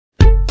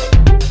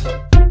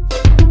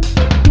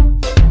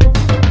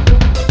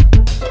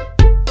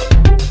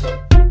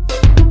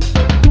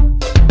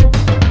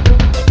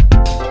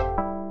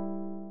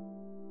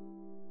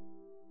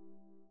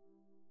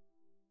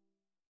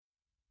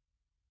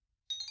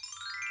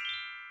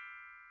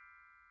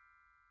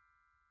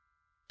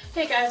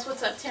Hey guys,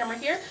 what's up? Tamara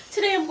here.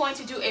 Today I'm going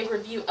to do a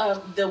review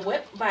of The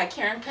Whip by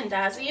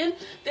Kondazian.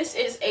 This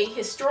is a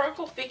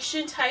historical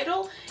fiction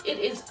title. It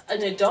is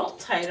an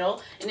adult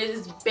title and it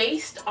is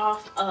based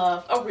off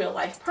of a real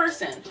life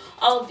person.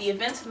 All of the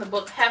events in the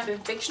book have been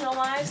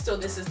fictionalized, so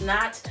this is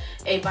not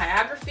a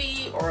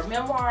biography or a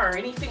memoir or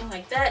anything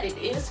like that. It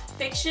is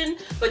fiction,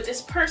 but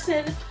this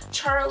person,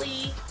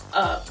 Charley,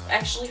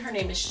 actually her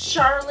name is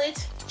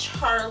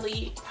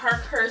Charley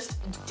Parkhurst,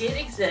 did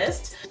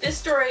exist. This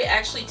story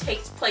actually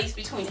takes place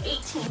between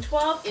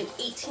 1812 and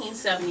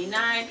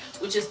 1879,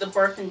 which is the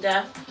birth and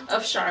death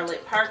of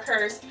Charlotte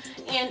Parkhurst.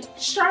 And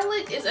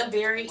Charlotte is a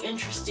very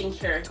interesting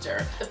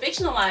character. The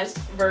fictionalized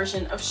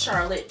version of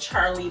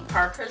Charley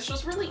Parkhurst,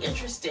 was really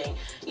interesting.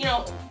 You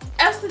know,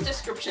 as the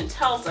description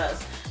tells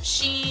us,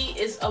 she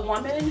is a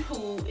woman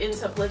who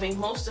ends up living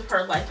most of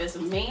her life as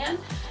a man,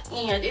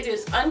 and it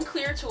is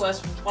unclear to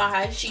us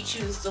why she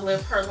chooses to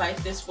live her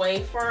life this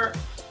way for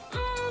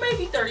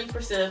maybe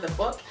 30% of the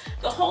book.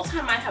 The whole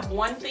time I have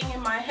one thing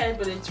in my head,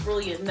 but it's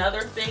really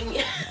another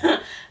thing.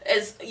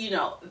 As you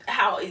know,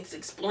 how it's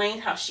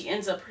explained how she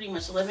ends up pretty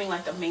much living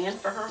like a man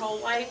for her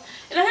whole life.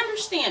 And I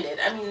understand it.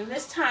 I mean, in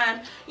this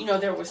time, you know,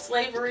 there was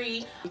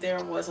slavery,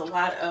 there was a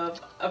lot of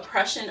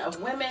oppression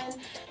of women,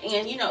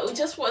 and you know, it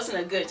just wasn't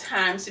a good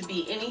time to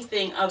be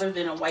anything other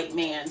than a white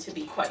man, to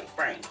be quite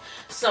frank.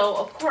 So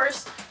of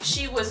course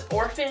she was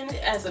orphaned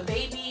as a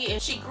baby,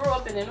 and she grew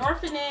up in an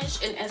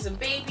orphanage, and as a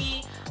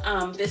baby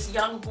this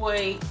young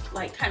boy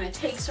like kind of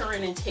takes her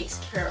in and takes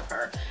care of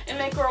her, and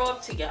they grow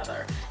up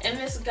together. And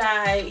this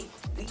guy,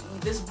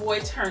 this boy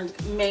turned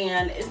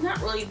man, is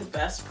not really the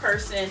best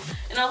person,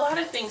 and a lot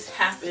of things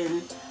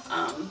happen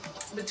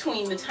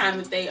between the time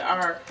that they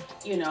are,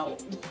 you know,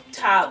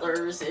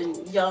 toddlers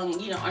and young,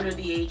 you know, under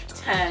the age of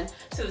 10,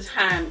 to the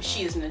time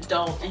she is an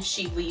adult and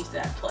she leaves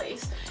that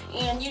place.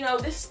 And you know,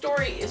 this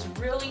story is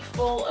really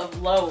full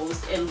of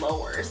lows and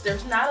lowers.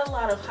 There's not a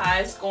lot of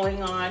highs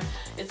going on.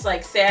 It's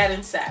like sad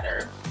and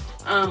sadder.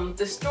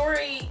 The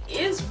story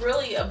is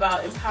really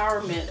about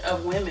empowerment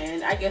of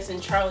women. I guess in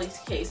Charley's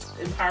case,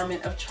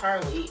 empowerment of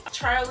Charley.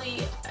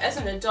 Charley, as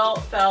an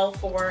adult, fell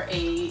for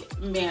a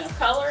man of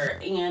color,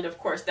 and of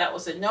course that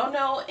was a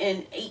no-no in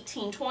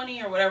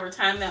 1820 or whatever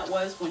time that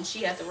was when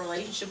she had the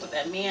relationship with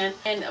that man.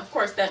 And of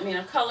course that man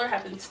of color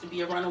happens to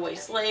be a runaway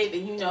slave,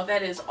 and you know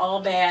that is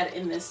all bad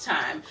in this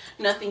time.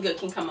 Nothing good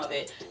can come of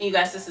it. And you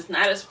guys, this is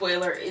not a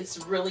spoiler.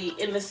 It's really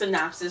in the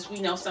synopsis. We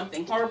know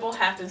something horrible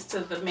happens to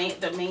the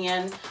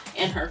man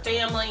and her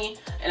family,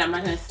 and I'm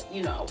not gonna,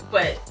 you know,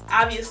 but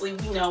obviously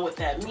we know what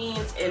that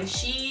means. And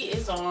she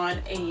is on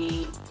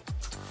a,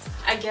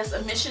 I guess,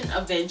 a mission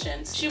of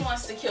vengeance. She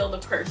wants to kill the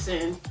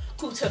person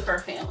who took her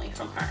family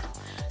from her.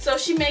 So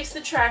she makes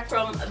the trek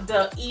from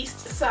the east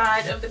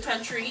side of the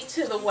country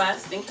to the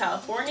west in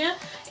California,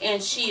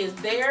 and she is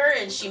there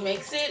and she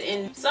makes it,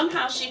 and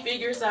somehow she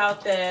figures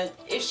out that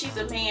if she's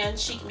a man,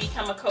 she can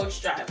become a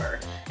coach driver,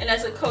 and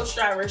as a coach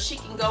driver she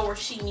can go where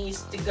she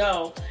needs to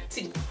go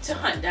to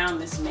hunt down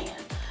this man.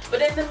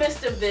 But in the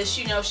midst of this,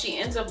 you know, she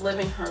ends up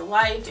living her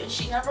life, and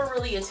she never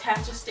really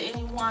attaches to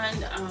anyone,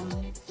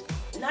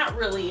 not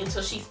really,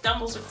 until she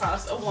stumbles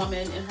across a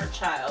woman and her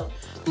child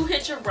who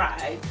hitch a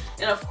ride.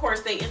 And of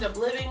course they end up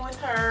living with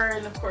her,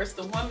 and of course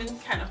the woman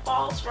kind of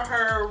falls for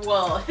her,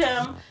 well,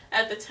 him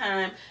at the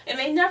time, and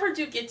they never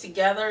do get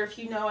together, if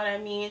you know what I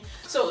mean.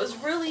 So it was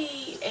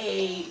really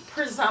a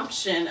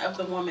presumption of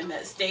the woman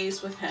that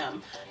stays with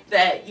him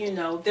that, you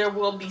know, there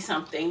will be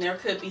something, there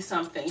could be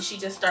something. She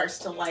just starts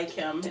to like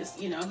him.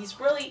 You know,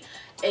 he's really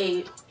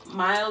a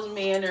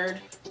mild-mannered,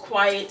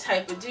 quiet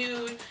type of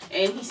dude,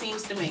 and he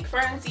seems to make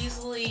friends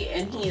easily,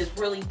 and he is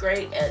really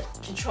great at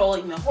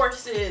controlling the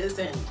horses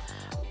and,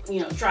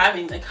 you know,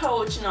 driving the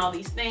coach and all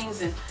these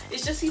things. And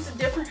it's just, he's a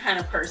different kind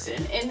of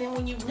person. And then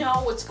when you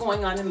know what's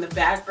going on in the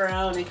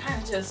background, it kind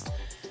of just,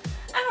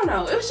 I don't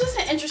know, it was just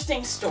an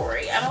interesting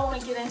story. I don't want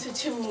to get into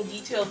too many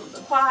details of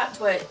the plot,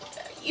 but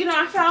you know,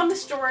 I found the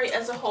story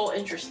as a whole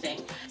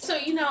interesting. So,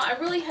 you know, I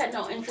really had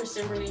no interest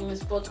in reading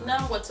this book, none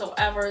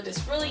whatsoever.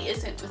 This really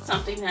isn't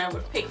something that I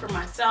would pick for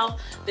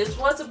myself. This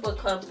was a book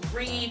club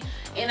read,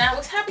 and I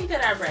was happy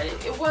that I read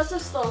it. It was a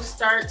slow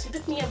start. It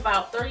took me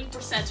about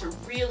 30% to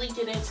really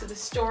get into the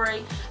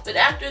story, but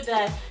after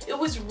that, it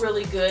was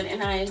really good,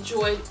 and I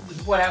enjoyed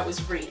what I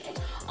was reading.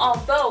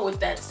 Although,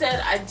 with that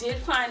said, I did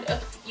find a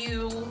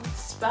few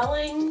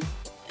spelling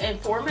and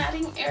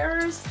formatting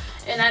errors,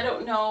 and I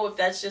don't know if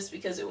that's just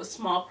because it was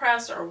small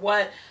press or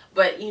what,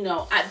 but you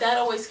know, that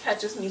always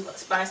catches me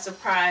by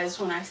surprise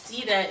when I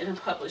see that in a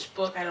published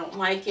book. I don't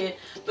like it,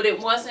 but it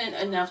wasn't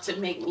enough to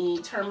make me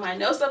turn my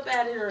nose up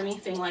at it or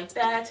anything like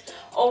that.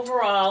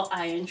 Overall,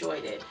 I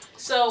enjoyed it.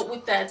 So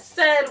with that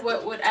said,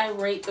 what would I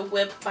rate The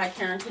Whip by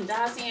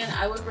Kondazian?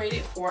 I would rate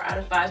it 4 out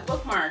of 5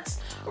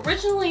 bookmarks.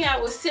 Originally I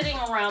was sitting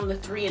around the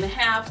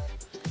 3.5,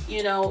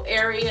 you know,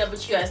 area,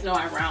 but you guys know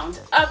I round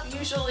up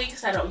usually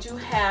because I don't do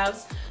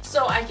halves.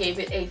 So I gave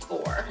it a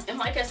 4. And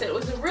like I said, it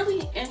was a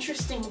really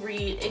interesting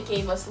read. It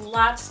gave us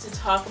lots to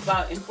talk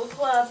about in book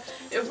club.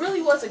 It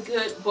really was a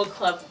good book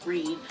club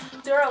read.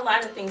 There are a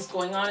lot of things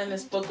going on in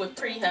this book with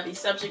pretty heavy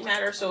subject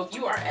matter, so if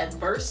you are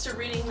adverse to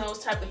reading those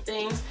type of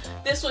things,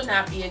 this would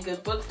not be a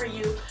good book for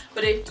you.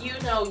 But if you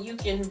know you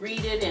can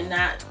read it and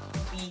not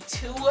be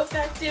too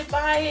affected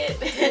by it,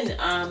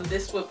 then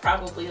this would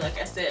probably,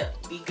 like I said,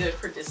 be good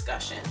for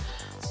discussion.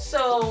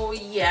 So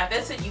yeah,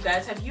 that's it, you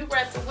guys. Have you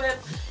read The Whip?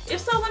 If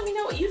so, let me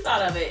know what you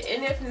thought of it.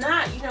 And if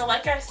not, you know,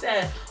 like I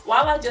said,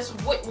 while I just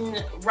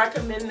wouldn't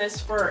recommend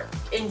this for,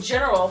 in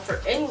general,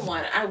 for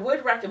anyone, I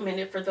would recommend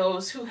it for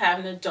those who have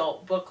an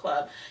adult book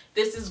club.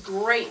 This is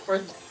great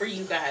for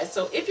you guys.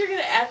 So if you're going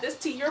to add this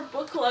to your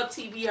book club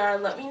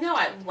TBR, let me know.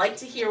 I'd like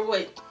to hear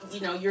what, you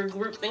know, your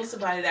group thinks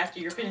about it after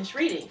you're finished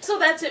reading. So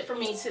that's it for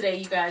me today,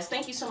 you guys.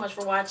 Thank you so much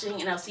for watching,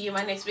 and I'll see you in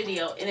my next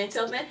video. And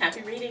until then,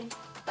 happy reading.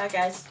 Bye,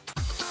 guys.